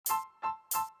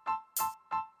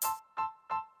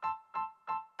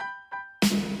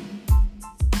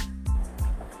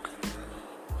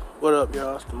What up,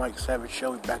 y'all? It's the Mike Savage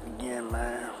Show. We back again,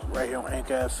 man. Right here on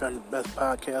Anchor FM, the best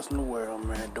podcast in the world,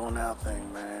 man. Doing our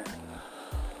thing, man.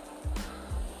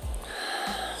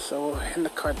 So, in the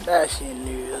Kardashian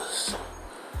news,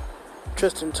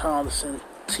 Tristan Thompson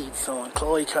cheats on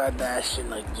Khloe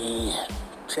Kardashian again.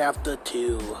 Chapter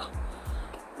 2.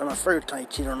 That's my first time he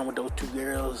cheated on them with those two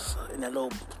girls in that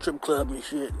little strip club and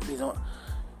shit.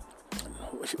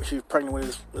 She was pregnant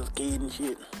with his kid and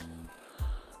shit.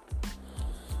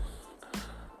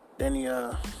 Then he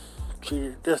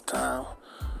cheated this time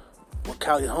with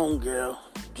Kylie's homegirl,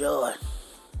 Joy.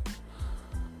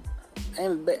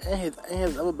 Ain't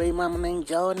his other baby mama named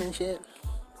Jordan and shit?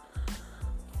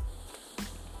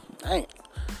 Ain't.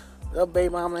 The other baby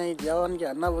mama named Jordan. You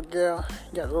got another girl.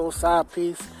 You got a little side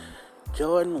piece.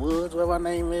 Jordan Woods, whatever her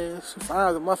name is. She fine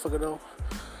as a motherfucker though.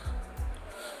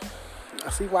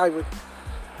 I see why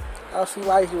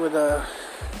he would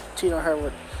cheat on her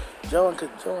with Jordan,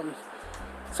 cause Jordan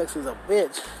sex is a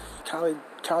bitch. Kylie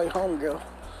homegirl.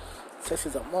 Sex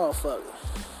is a motherfucker.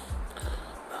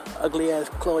 Ugly ass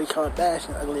Khloe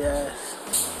Kardashian, ugly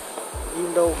ass.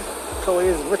 Even though Khloe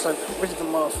is rich as a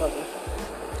motherfucker.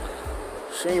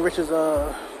 She ain't rich as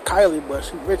Kylie, but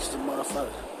she rich as a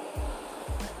motherfucker.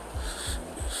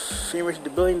 She ain't rich as the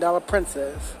 $1 billion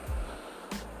princess.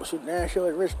 But she damn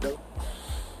sure is rich though.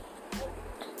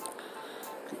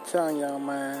 Keep telling y'all,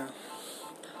 man.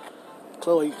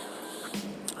 Khloe,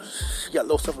 she got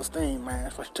low self-esteem, man.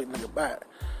 That's why she took nigga back.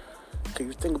 Cause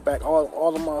you think back,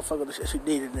 all the motherfuckers that she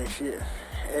dated and shit,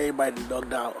 everybody done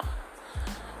dogged out.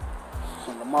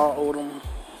 From Lamar Odom,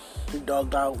 he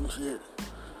dogged out and shit.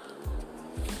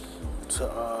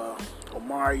 To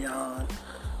Omarion,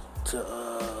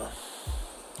 to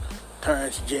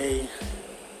Terrence J,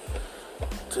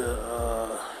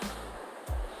 to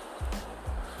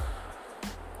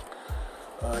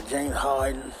James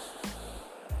Harden.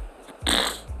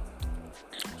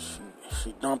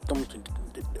 She dumped him.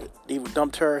 Diva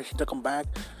dumped her. She took him back.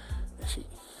 And she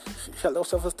had low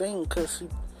self-esteem because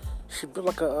she built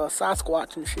like a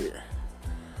Sasquatch and shit.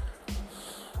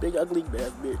 Big ugly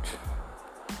bad bitch.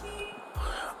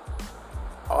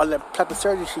 All that plastic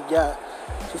surgery she got,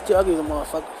 she's still ugly as a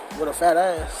motherfucker with a fat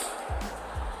ass,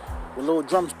 with little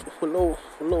drums, with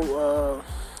little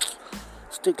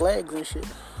stick legs and shit.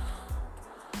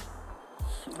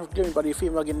 I don't give anybody a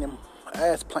female getting them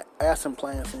ass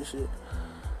implants and shit.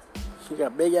 She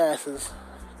got big asses,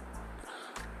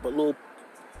 but little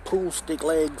pool stick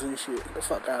legs and shit. Get the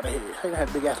fuck out of here. How you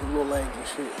have big ass with little legs and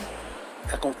shit?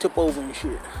 That's gonna tip over and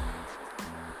shit.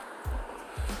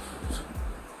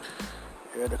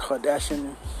 Yeah, the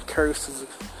Kardashian curse is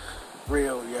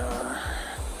real, y'all.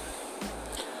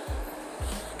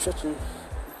 Tristan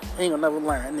ain't gonna never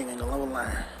learn. Nigga ain't gonna never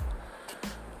learn.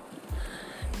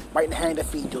 Right in the hand that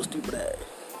feed your stupid ass.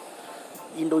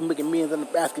 Even though he's making millions on the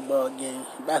basketball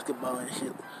and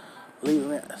shit, leaving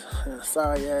that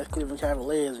sorry ass Cleveland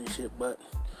Cavaliers and shit, but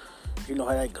you know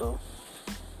how that go.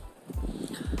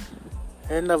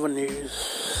 And other news,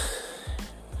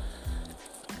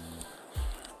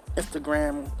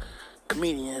 Instagram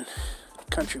comedian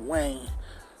Country Wayne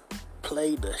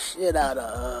played the shit out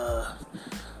of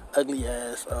ugly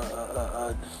ass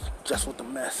Just with the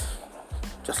Mess,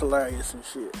 Just Hilarious and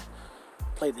shit.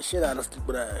 Played the shit out of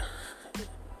stupid ass.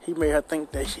 He made her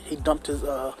think that he dumped his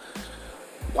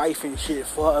wife and shit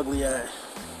for her ugly ass.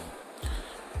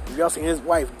 If y'all seen his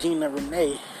wife, Gina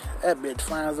Renee, that bitch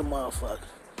fine as a motherfucker.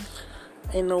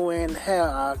 Ain't no way in hell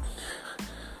I'd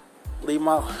leave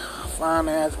my fine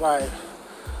ass wife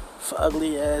for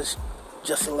ugly ass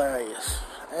Just Hilarious.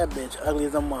 That bitch ugly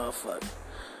as a motherfucker.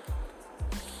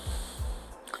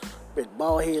 Bitch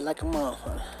bald head like a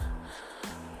motherfucker.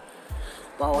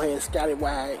 Bald head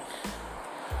scallywag.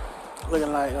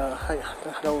 Looking like, how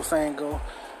the old saying go,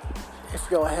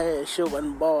 if your hair is short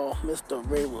and bald, Mr.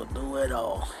 Ray will do it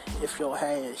all. If your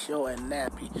hair is short and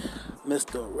nappy,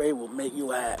 Mr. Ray will make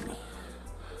you happy.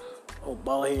 Oh,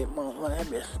 bald head motherfucker, that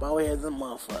bitch bald head is a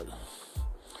motherfucker.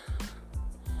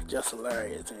 Just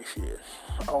Hilarious and shit.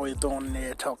 Always throwing in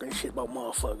there talking shit about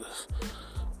motherfuckers.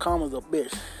 Calm as a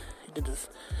bitch. He did this.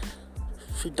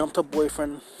 She dumped her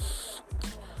boyfriend.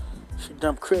 She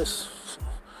dumped Chris.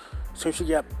 Since she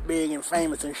got big and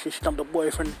famous and shit, she dumped her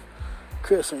boyfriend,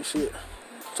 Chris and shit.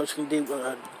 So she can deal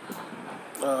with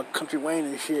Country Wayne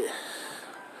and shit.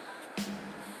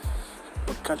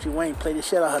 But Country Wayne played the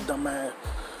shit out of her dumb ass.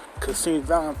 Cause since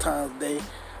Valentine's Day,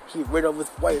 he rid of his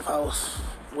White House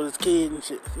with his kid and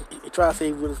shit. He tried to say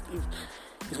he went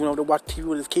over to watch TV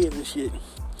with his kids and shit.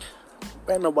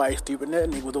 But ain't nobody stupid. That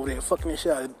nigga was over there fucking the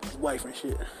shit out of his wife and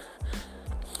shit.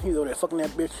 He was over there fucking that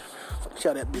bitch. Fucking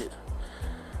shot that bitch.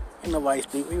 Ain't nobody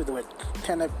speak. We was there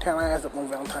tearing our ass up on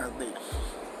Valentine's Day.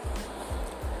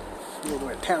 We was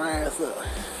there tearing our ass up.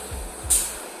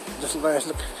 Just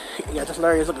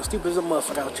Larry's looking stupid as a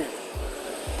motherfucker out here.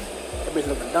 That bitch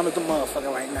looking dumb as a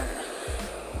motherfucker right now.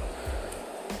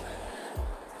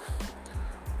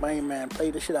 Man,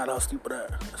 play the shit out of her stupid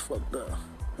ass. That's fucked up.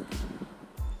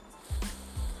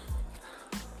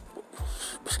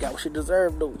 But she got what she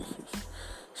deserved though.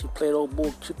 She played old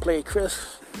boy. She played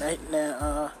Chris.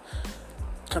 Now,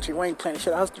 Country Wayne playing the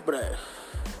shit out of her stupid ass.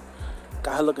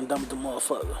 Got her looking dumb as a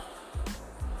motherfucker.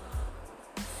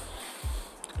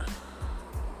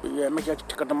 But yeah, make sure you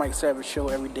check out the Mike Savage Show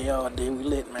every day, all day. We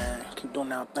lit, man. Keep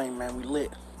doing our thing, man. We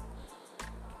lit.